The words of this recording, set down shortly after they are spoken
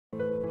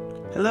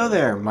Hello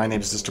there, my name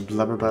is Mr.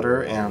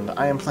 BlubberButter, and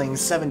I am playing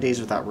 7 Days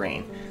Without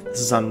Rain. This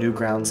is on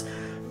Newgrounds.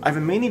 I've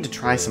been meaning to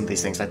try some of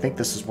these things. I think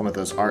this is one of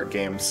those art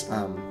games.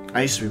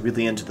 I used to be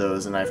really into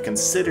those, and I've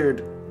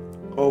considered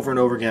over and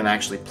over again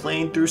actually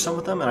playing through some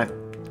of them, and I've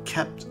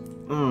kept...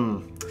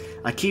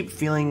 I keep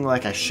feeling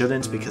like I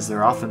shouldn't because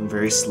they're often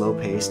very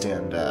slow-paced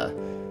and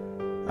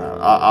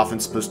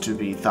often supposed to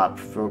be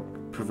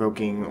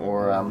thought-provoking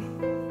or,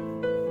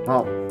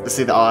 well, let's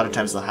say that a lot of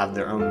times they'll have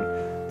their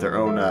own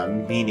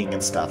meaning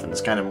and stuff, and it's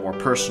kind of more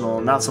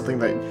personal, not something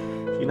that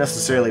you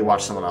necessarily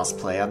watch someone else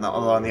play.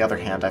 Although on the other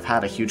hand, I've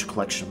had a huge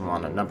collection of them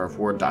on a number of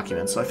Word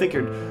documents, so I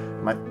figured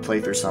I might play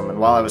through some, and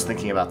while I was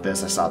thinking about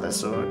this, I saw this,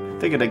 so I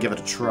figured I'd give it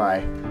a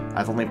try.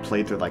 I've only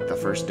played through like the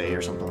first day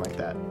or something like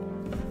that,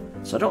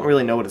 so I don't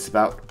really know what it's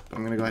about.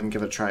 I'm gonna go ahead and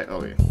give it a try.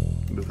 Oh yeah,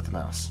 move with the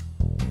mouse.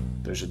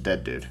 There's a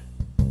dead dude.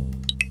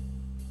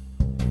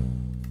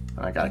 And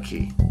I got a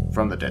key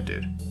from the dead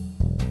dude.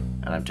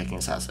 And I'm taking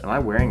his house. Am I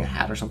wearing a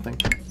hat or something?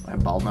 Am I a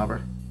bald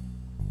knobber?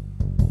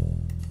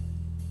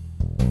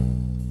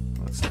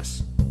 What's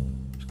this?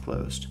 It's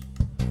closed.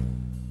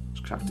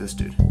 Let's talk to this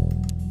dude.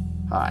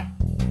 Hi.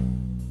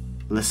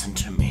 Listen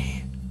to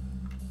me.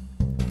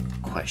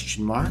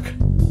 Question mark?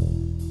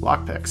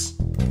 Lockpicks.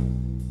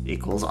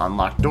 Equals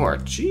unlocked door.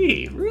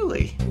 Gee,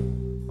 really?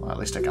 Well, at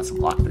least I got some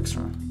lockpicks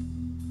from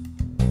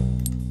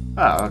him.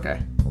 Oh, okay.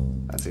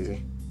 That's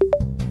easy.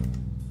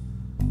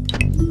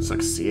 Looks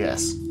like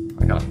CS.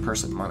 I got a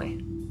purse of money.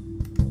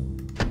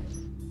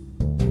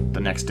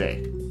 The next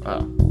day.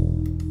 Oh.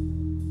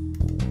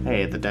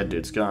 Hey, the dead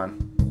dude's gone.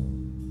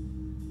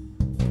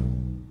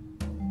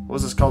 What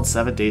was this called?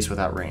 7 Days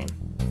Without Rain.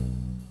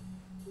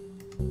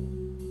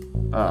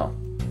 Oh.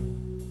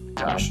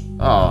 Gosh.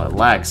 Oh, it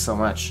lags so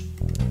much.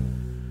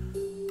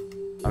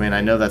 I mean,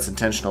 I know that's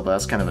intentional, but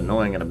that's kind of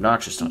annoying and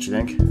obnoxious, don't you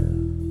think?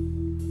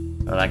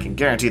 And I can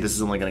guarantee this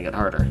is only going to get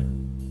harder.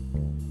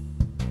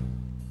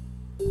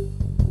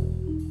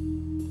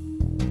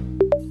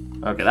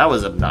 Okay, that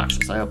was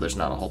obnoxious. I hope there's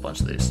not a whole bunch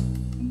of these.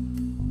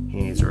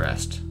 He needs a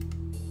rest.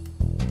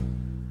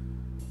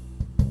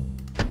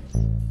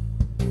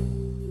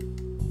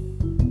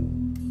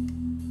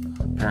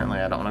 Apparently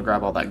I don't want to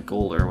grab all that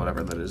gold or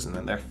whatever that is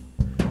in there.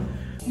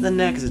 The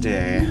next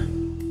day.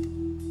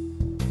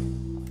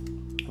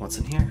 What's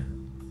in here?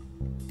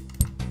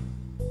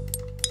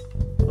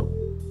 Oh.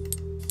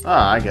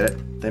 Ah, I get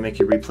it. They make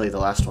you replay the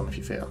last one if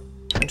you fail.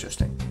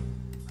 Interesting.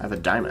 I have a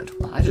diamond.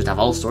 Well, I just have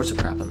all sorts of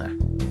crap in there.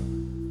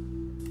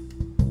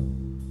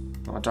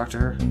 Want to talk to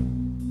her?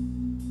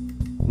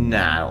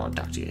 Nah, I don't want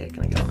to talk to you. Hey,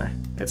 can I get on there?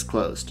 It's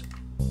closed.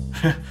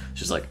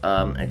 She's like,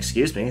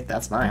 excuse me,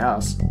 that's my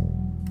house.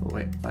 Oh,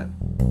 wait, what?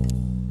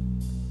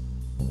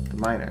 The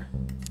miner.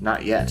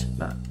 Not yet.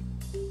 Not.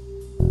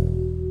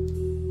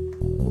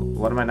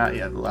 What am I not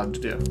yet allowed to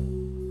do?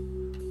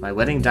 My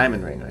wedding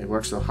diamond ring. I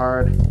worked so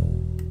hard.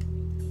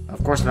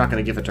 Of course I'm not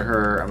going to give it to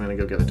her. I'm going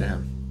to go give it to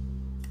him.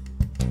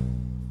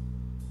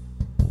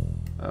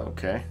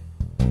 Okay.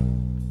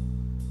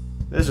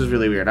 This is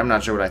really weird. I'm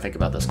not sure what I think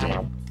about this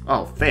game.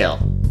 Oh, fail.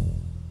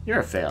 You're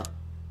a fail.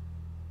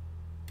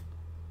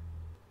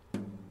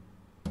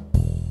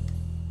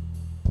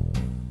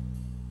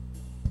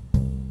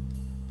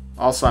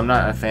 Also, I'm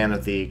not a fan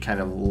of the kind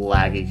of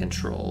laggy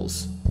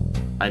controls.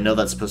 I know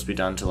that's supposed to be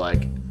done to,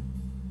 like,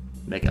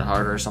 make it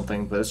harder or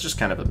something, but it's just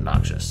kind of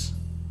obnoxious.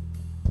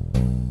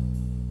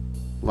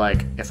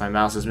 Like, if my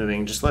mouse is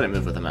moving, just let it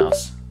move with the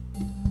mouse.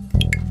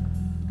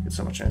 It's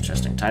so much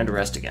interesting. Time to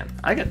rest again.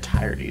 I get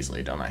tired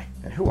easily, don't I?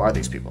 And who are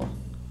these people?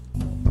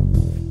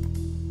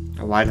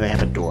 Why do they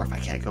have a door if I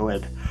can't go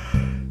in?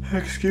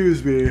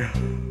 Excuse me.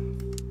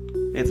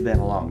 It's been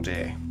a long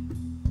day.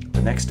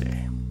 The next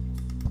day.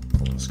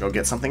 Let's go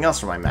get something else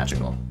for my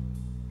magical.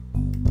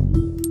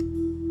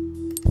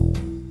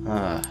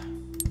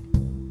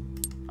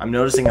 I'm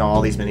noticing how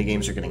all these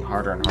minigames are getting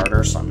harder and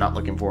harder, so I'm not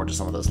looking forward to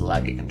some of those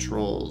laggy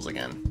controls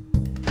again.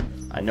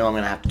 I know I'm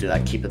going to have to do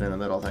that keep it in the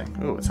middle thing.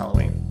 Ooh, it's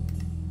Halloween.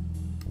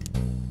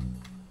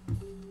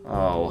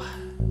 Oh.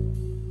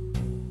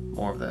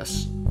 More of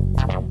this.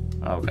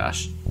 Oh,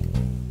 gosh.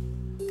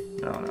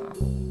 No.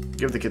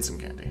 Give the kid some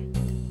candy.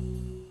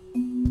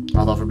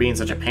 Although, for being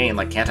such a pain,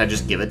 like, can't I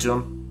just give it to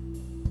him?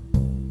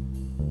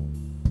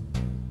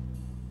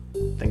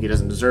 Think he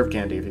doesn't deserve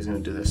candy if he's gonna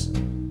do this.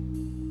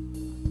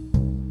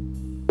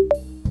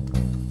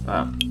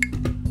 Oh.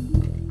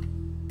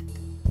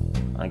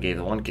 I gave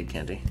the one kid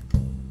candy.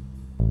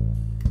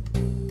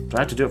 Do I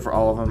have to do it for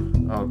all of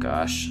them? Oh,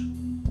 gosh.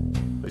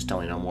 Please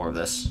tell me no more of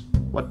this.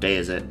 What day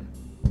is it?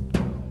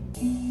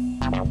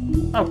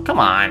 Oh, come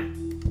on!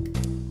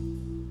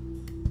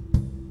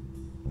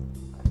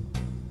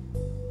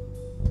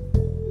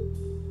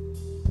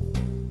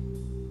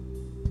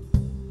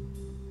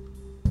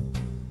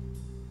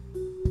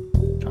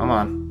 Come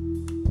on.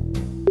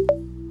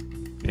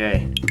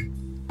 Yay.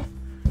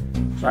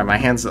 Sorry, my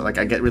hands, like,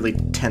 I get really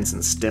tense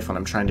and stiff when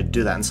I'm trying to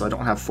do that, and so I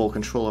don't have full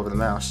control over the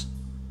mouse.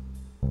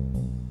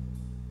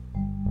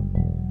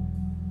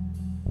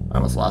 I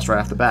almost lost right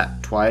off the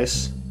bat.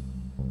 Twice.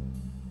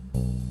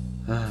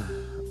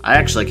 I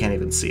actually can't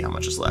even see how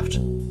much is left.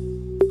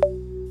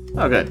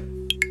 Oh, good.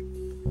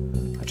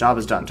 My job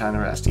is done. Time to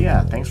rest.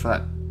 Yeah, thanks for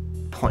that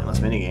pointless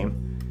minigame.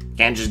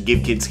 Can't just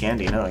give kids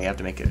candy. No, you have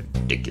to make it a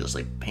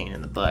ridiculously pain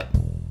in the butt.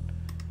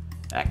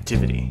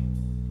 Activity.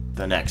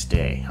 The next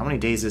day. How many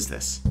days is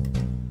this?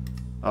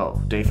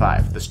 Oh, day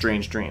 5. The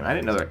Strange Dream. I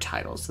didn't know there were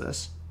titles to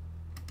this.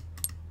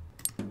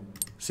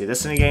 See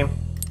this in a game?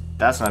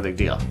 That's not a big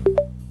deal.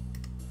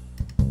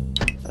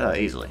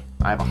 Easily.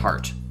 I have a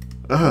heart.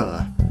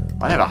 Ugh.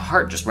 Why do I have a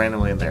heart just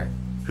randomly in there?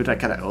 Who did I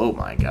cut out? Oh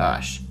my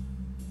gosh.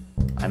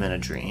 I'm in a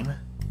dream.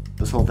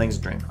 This whole thing's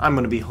a dream. I'm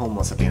gonna be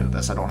homeless at the end of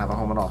this. I don't have a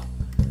home at all.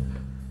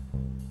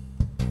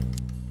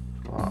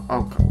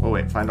 Oh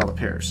wait, find all the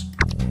pears.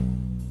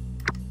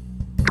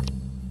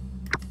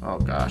 Oh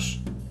gosh.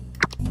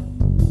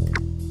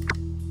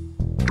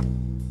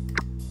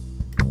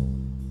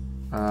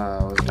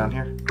 Was it down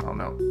here? Oh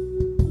no.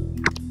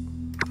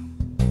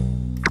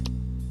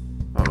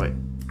 Oh wait,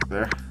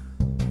 there.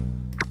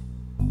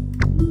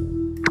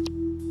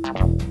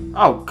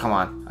 Oh, come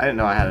on. I didn't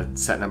know I had a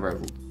set number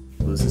of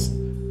loses.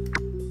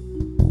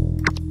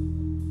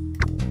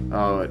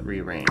 Oh, it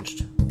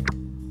rearranged.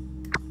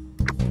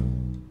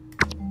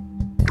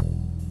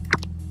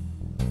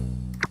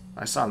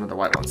 I saw another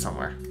white one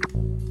somewhere.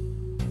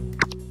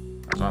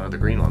 I saw another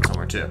green one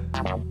somewhere too.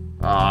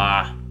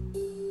 Ah,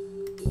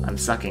 I'm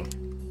sucking.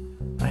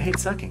 I hate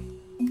sucking.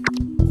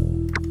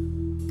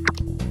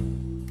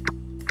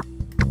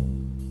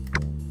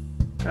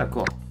 Oh,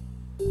 cool.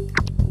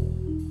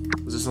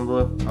 Was this one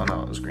blue? Oh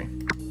no, it was green.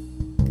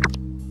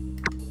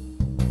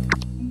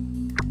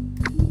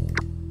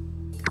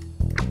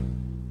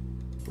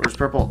 Where's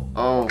purple?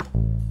 Oh.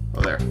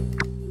 Oh, there.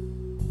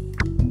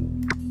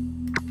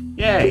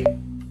 Yay!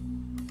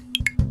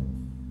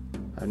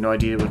 I have no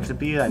idea what it could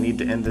be. I need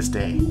to end this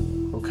day.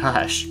 Oh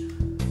gosh.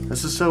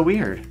 This is so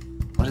weird.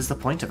 What is the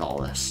point of all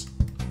this?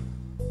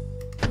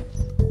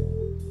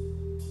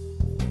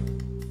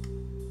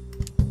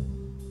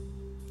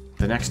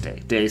 The next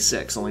day. Day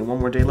 6. Only one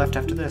more day left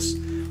after this.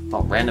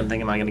 What random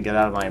thing am I going to get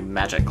out of my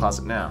magic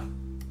closet now?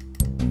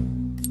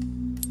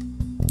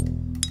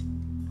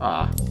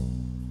 Ah.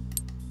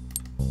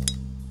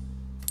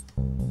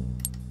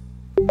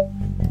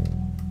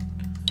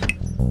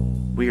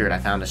 Weird, I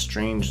found a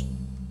strange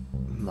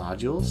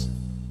modules?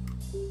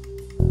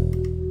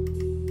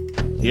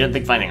 You didn't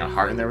think finding a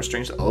heart in there was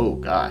strange? Oh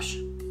gosh.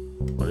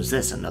 What is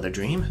this? Another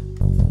dream?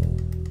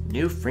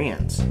 New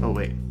friends. Oh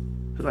wait.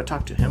 Who do I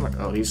talk to? Him or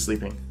oh, he's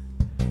sleeping.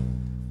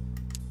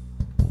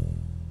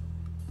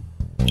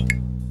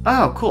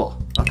 Oh, cool.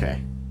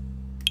 Okay.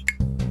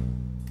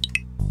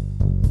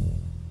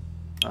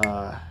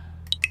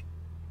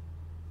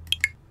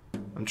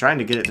 I'm trying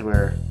to get it to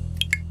where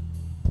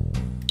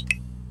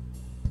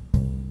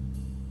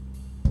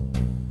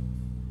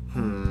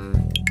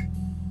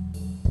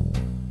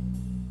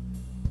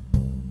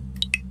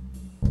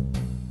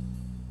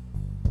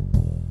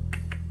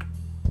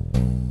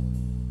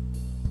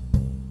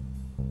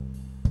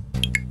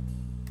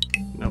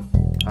nope.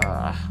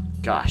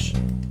 Gosh.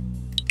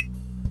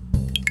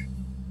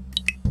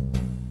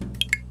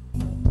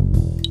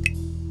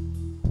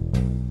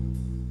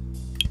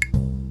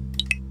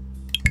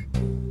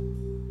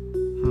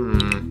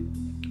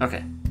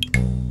 Okay.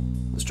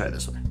 Let's try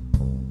this way.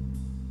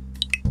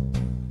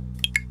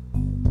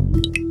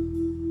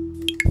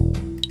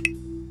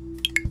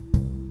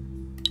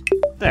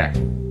 There.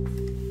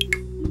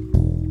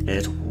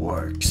 It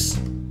works.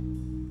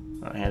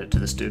 I'll hand it to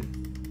this dude.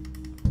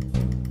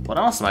 What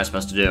else am I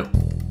supposed to do?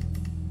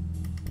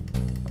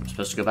 I'm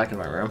supposed to go back in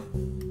my room.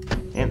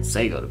 And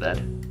say go to bed.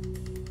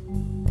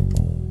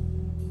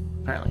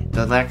 Apparently.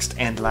 The next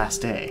and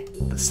last day.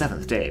 The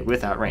 7th day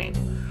without rain.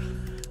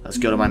 Let's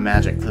go to my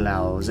magic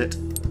closet.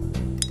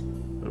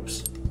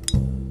 Oops.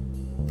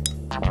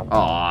 Oh,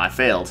 I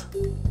failed.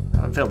 I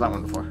haven't failed that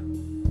one before.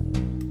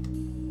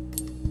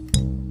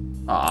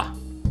 Aw.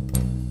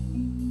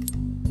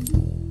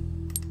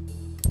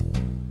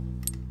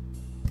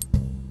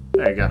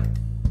 There you go.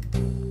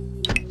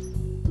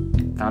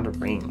 Found a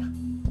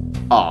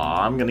ring.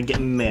 Aw, I'm gonna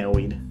get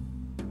married.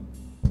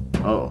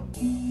 Oh.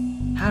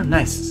 How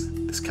nice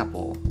this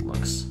couple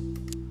looks.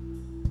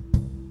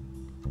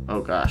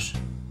 Oh gosh.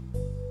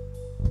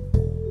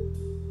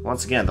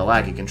 Once again, the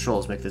laggy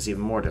controls make this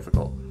even more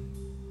difficult.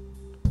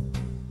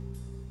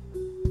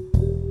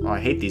 Oh, I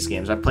hate these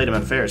games. I've played them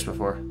at fairs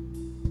before.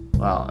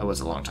 Well, it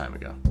was a long time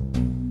ago.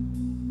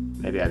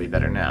 Maybe I'd be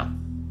better now.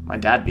 My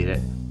dad beat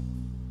it.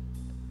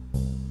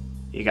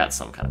 He got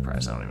some kind of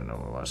prize. I don't even know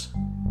what it was.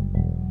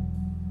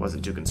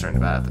 Wasn't too concerned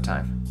about it at the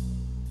time.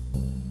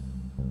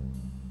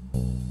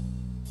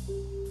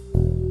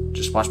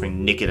 Just watch me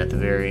nick it at the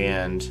very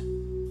end.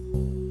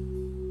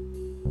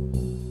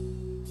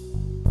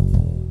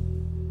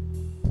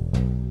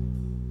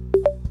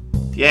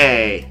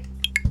 Yay!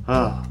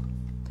 Oh.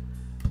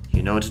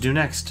 You know what to do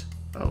next.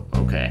 Oh,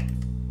 okay.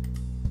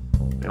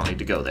 We don't need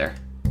to go there.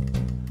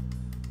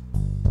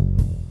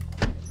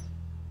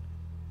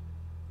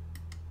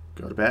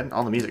 Go to bed?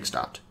 All the music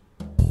stopped.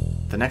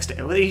 The next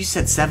day. Well, you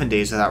said 7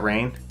 days without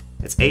rain.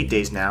 It's 8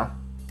 days now.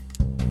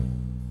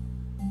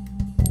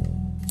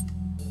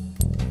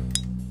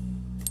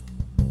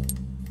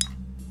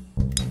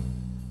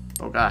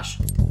 Oh gosh.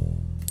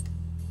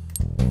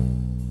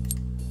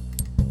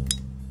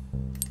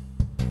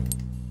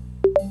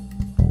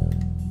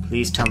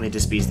 Please tell me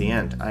this be's the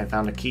end. I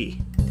found a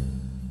key.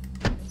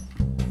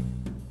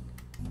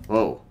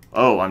 Whoa.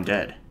 Oh, I'm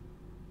dead.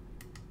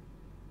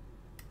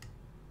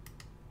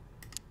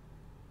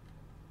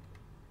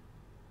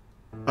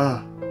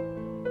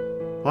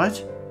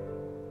 What?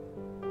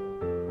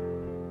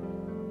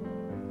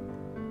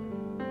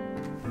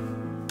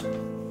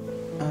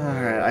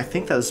 Alright, I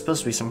think that was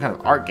supposed to be some kind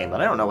of art game,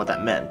 but I don't know what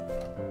that meant.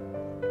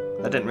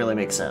 That didn't really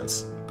make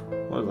sense.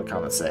 What did the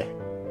comments say?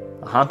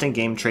 A haunting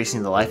game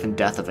tracing the life and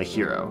death of a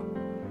hero.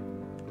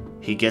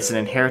 He gets an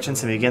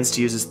inheritance and begins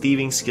to use his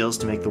thieving skills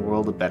to make the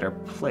world a better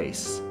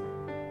place.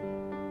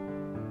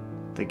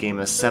 The game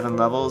has 7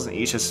 levels, and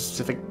each has a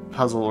specific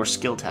puzzle or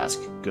skill task.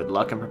 Good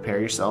luck and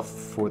prepare yourself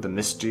for the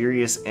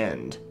mysterious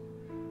end.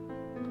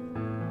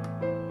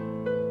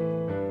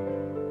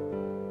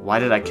 Why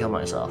did I kill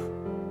myself?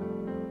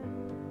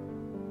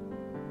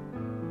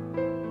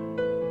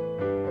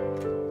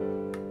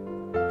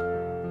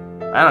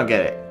 I don't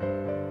get it.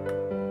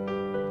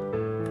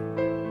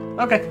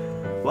 Okay,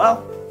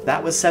 well,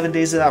 that was 7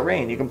 Days Without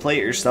Rain. You can play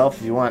it yourself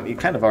if you want. You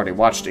kind of already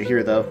watched it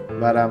here, though.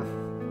 But,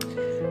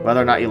 whether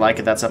or not you like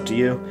it, that's up to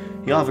you.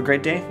 You all have a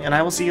great day, and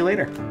I will see you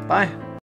later. Bye.